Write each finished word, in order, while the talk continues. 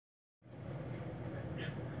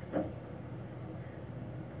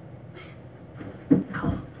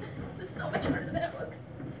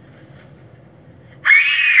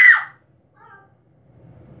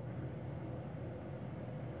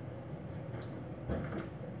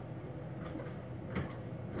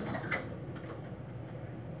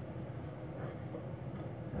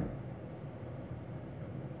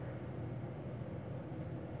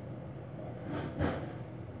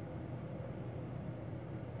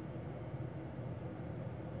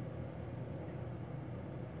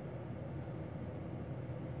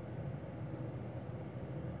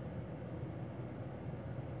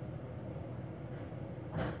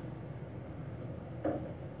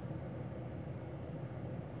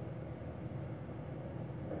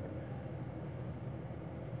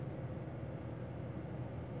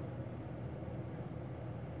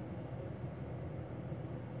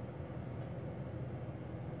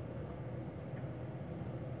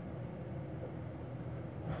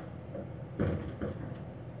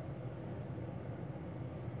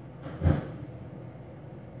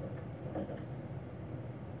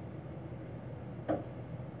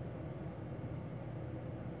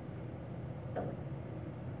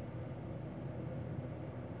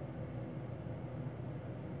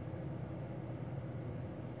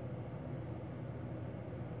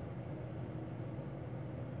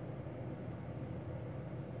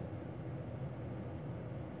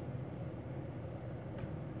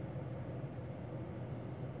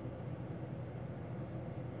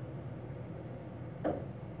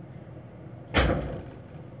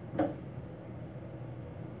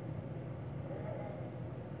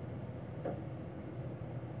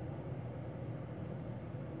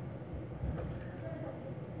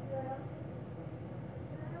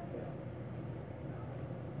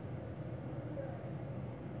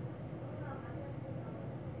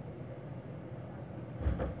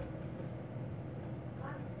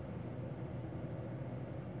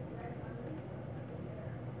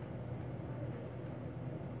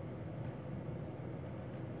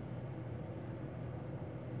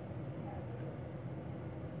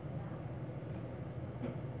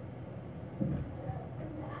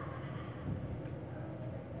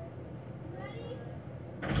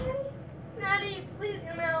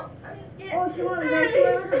she went. She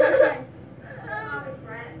went with her best friend.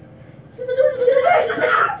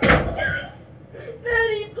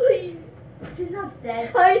 Maddie, please. She's not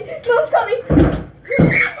dead. Hi, mom's coming.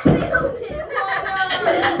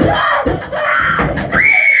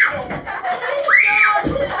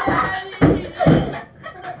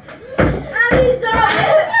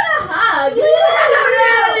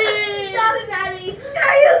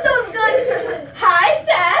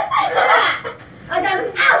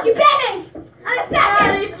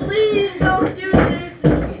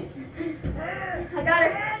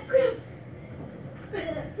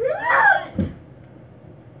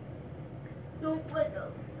 Don't let go.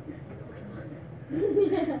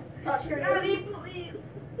 Touch her. Maddie, please.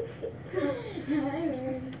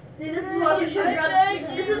 See, this is why we should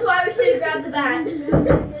grab. This is why we should grab the bat.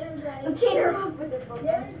 I'm chain her up with the phone.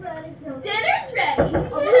 Dinner's ready.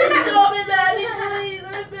 Stop it, Maddie, please.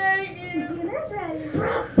 I'm begging. Dinner's ready.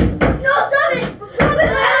 No, stop it! Stop it,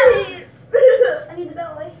 Maddie! I need the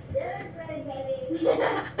belly. Dinner's ready, baby.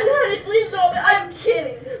 Maddie, please stop it. I'm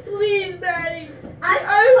kidding. Please, Maddie.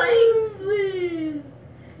 I'm playing. Please.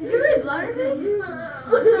 Is there really blood on her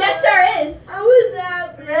face? Yes, there is. I was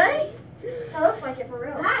happy. Really? That looks like it for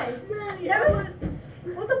real. Hi. Maddie,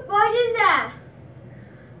 What the fuck is that?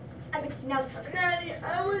 I bet you now suck. Maddie,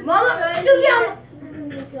 I was. Mother,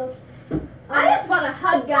 I just want to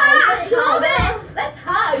hug, guys. Stop it! Let's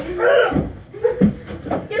hug.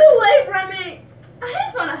 Get away from me. I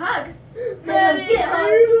just want to hug. Maddie, Get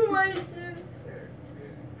her. you're my sister.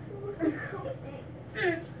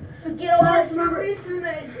 Get away, remember.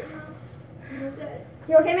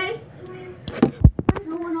 You okay, Maddie?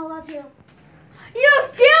 No one allowed to. You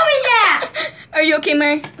doing that? Are you okay,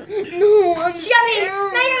 Mary? No, I'm She got me.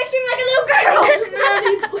 Now you're screaming like a little girl.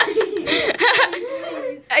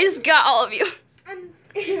 I just got all of you. I'm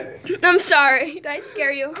scared. I'm sorry. Did I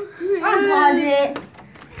scare you? Unpause it.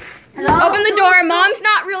 Hello? Open the door. Mom's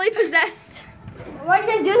not really possessed. Why did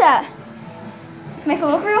you guys do that? To make a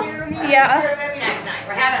little girl? Yeah. Maybe next night.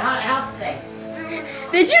 We're having haunted house today.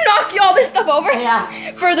 Did you knock all this stuff over?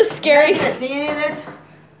 Yeah. For the scary. You guys see any of this?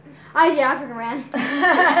 I freaking ran.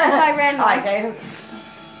 I ran. I like that.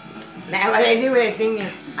 Man, what they do when they sing you.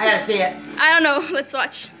 I gotta see it. I don't know. Let's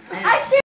watch. I